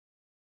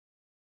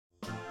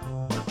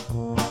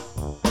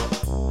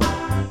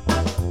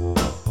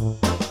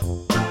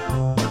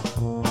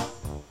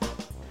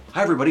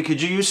Hi everybody,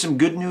 could you use some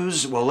good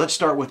news? Well, let's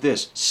start with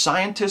this.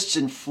 Scientists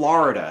in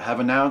Florida have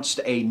announced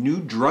a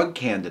new drug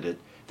candidate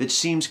that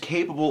seems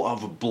capable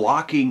of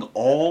blocking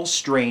all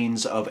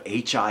strains of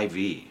HIV.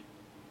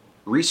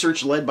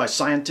 Research led by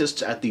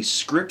scientists at the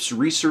Scripps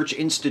Research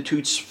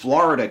Institute's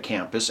Florida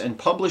campus and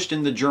published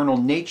in the journal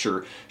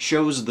Nature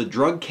shows the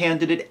drug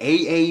candidate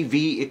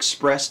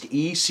AAV-expressed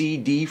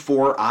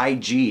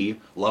ECD4IG,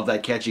 love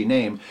that catchy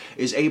name,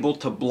 is able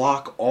to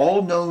block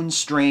all known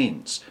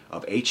strains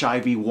of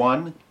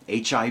HIV-1,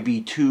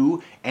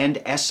 HIV-2, and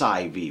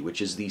SIV,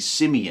 which is the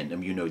simian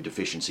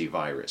immunodeficiency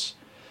virus.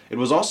 It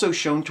was also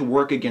shown to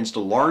work against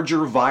larger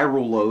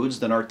viral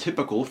loads than are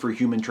typical for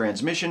human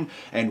transmission,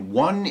 and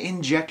one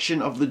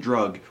injection of the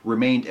drug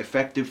remained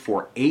effective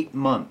for 8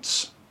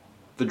 months.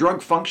 The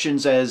drug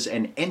functions as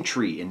an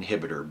entry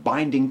inhibitor,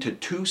 binding to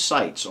 2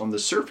 sites on the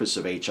surface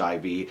of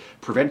HIV,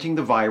 preventing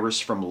the virus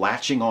from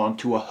latching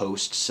onto a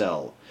host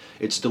cell.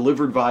 It's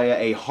delivered via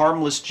a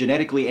harmless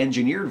genetically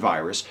engineered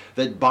virus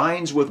that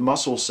binds with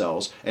muscle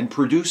cells and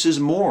produces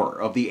more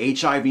of the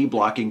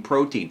HIV-blocking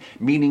protein,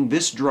 meaning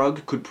this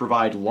drug could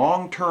provide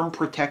long-term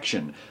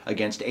protection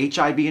against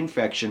HIV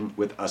infection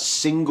with a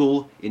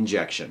single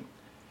injection.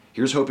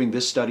 Here's hoping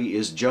this study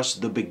is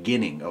just the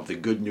beginning of the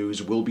good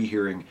news we'll be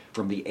hearing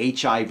from the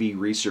HIV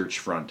research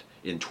front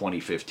in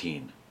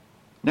 2015.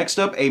 Next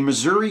up, a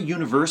Missouri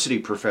University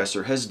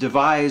professor has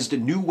devised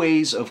new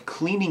ways of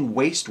cleaning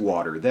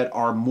wastewater that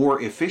are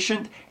more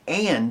efficient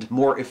and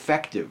more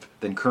effective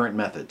than current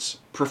methods.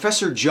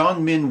 Professor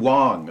John-Min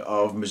Wang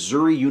of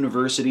Missouri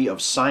University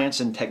of Science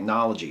and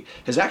Technology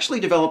has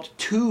actually developed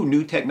 2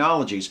 new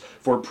technologies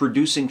for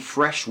producing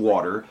fresh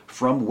water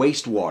from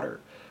wastewater.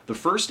 The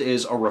first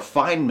is a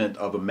refinement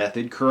of a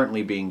method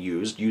currently being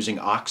used using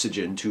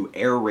oxygen to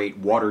aerate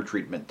water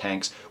treatment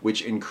tanks,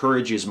 which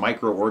encourages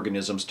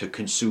microorganisms to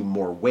consume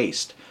more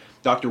waste.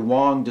 Dr.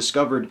 Wang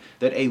discovered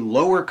that a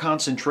lower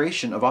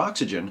concentration of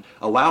oxygen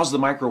allows the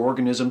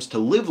microorganisms to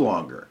live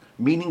longer,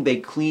 meaning they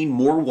clean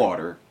more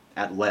water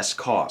at less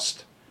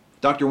cost.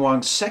 Dr.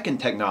 Wang's second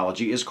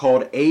technology is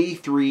called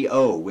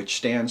A3O, which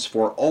stands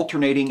for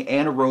Alternating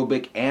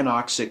Anaerobic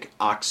Anoxic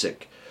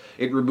Oxic.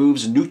 It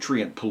removes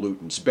nutrient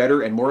pollutants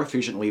better and more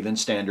efficiently than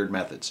standard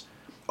methods.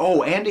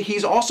 Oh, and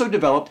he's also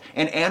developed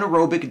an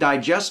anaerobic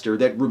digester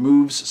that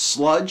removes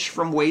sludge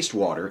from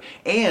wastewater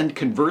and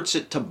converts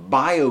it to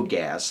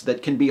biogas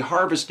that can be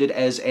harvested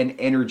as an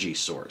energy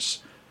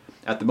source.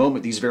 At the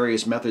moment, these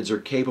various methods are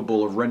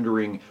capable of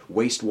rendering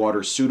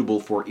wastewater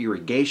suitable for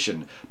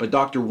irrigation, but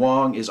Dr.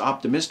 Wang is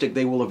optimistic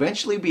they will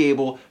eventually be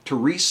able to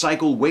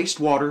recycle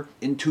wastewater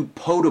into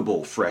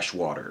potable fresh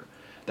water.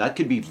 That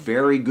could be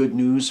very good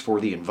news for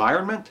the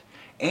environment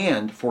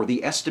and for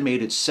the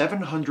estimated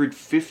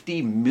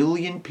 750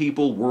 million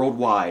people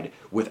worldwide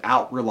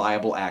without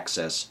reliable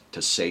access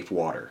to safe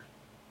water.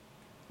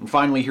 And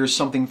finally, here's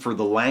something for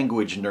the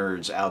language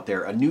nerds out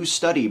there. A new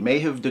study may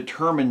have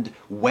determined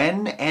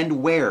when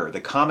and where the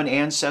common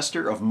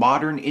ancestor of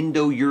modern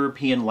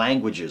Indo-European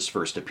languages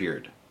first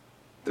appeared.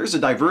 There's a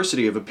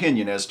diversity of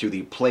opinion as to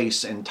the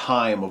place and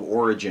time of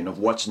origin of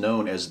what's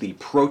known as the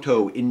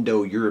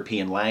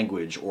Proto-Indo-European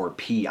language, or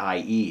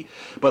PIE,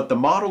 but the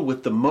model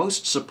with the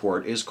most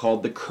support is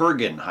called the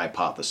Kurgan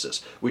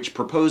hypothesis, which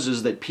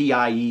proposes that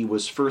PIE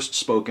was first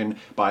spoken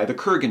by the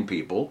Kurgan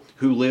people,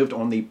 who lived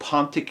on the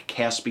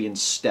Pontic-Caspian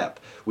steppe,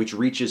 which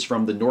reaches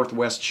from the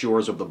northwest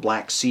shores of the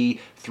Black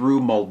Sea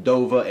through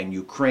Moldova and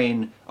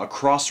Ukraine,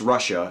 across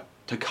Russia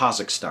to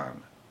Kazakhstan.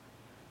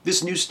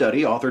 This new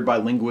study, authored by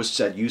linguists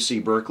at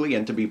UC Berkeley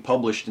and to be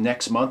published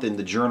next month in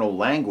the journal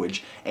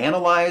Language,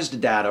 analyzed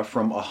data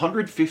from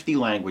 150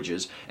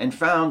 languages and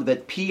found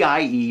that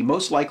PIE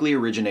most likely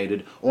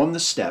originated on the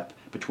steppe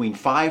between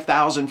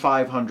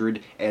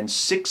 5,500 and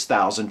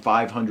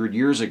 6,500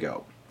 years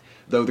ago.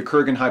 Though the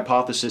Kurgan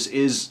hypothesis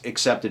is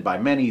accepted by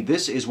many,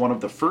 this is one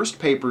of the first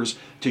papers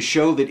to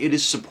show that it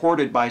is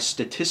supported by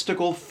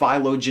statistical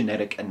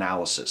phylogenetic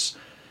analysis.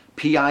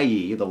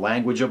 PIE, the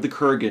language of the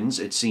Kurgans,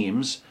 it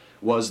seems,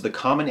 was the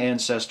common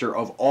ancestor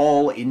of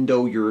all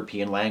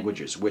Indo-European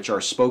languages, which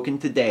are spoken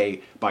today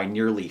by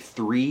nearly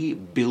 3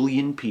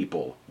 billion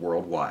people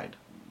worldwide.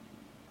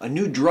 A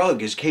new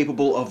drug is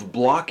capable of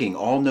blocking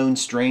all known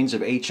strains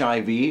of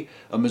HIV.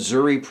 A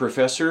Missouri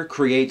professor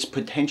creates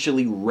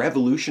potentially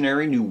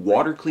revolutionary new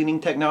water cleaning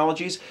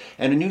technologies,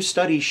 and a new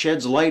study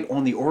sheds light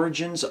on the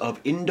origins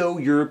of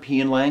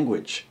Indo-European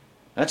language.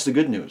 That's the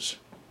good news.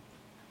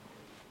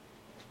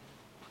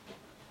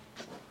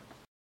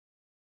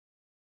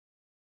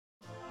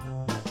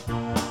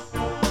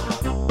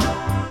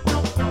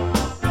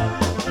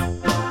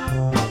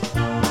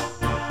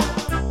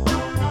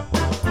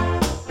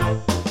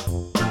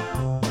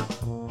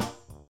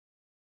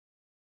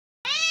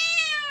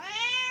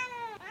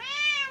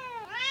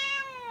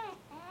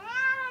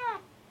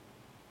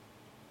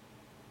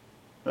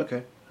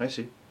 Okay, I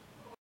see.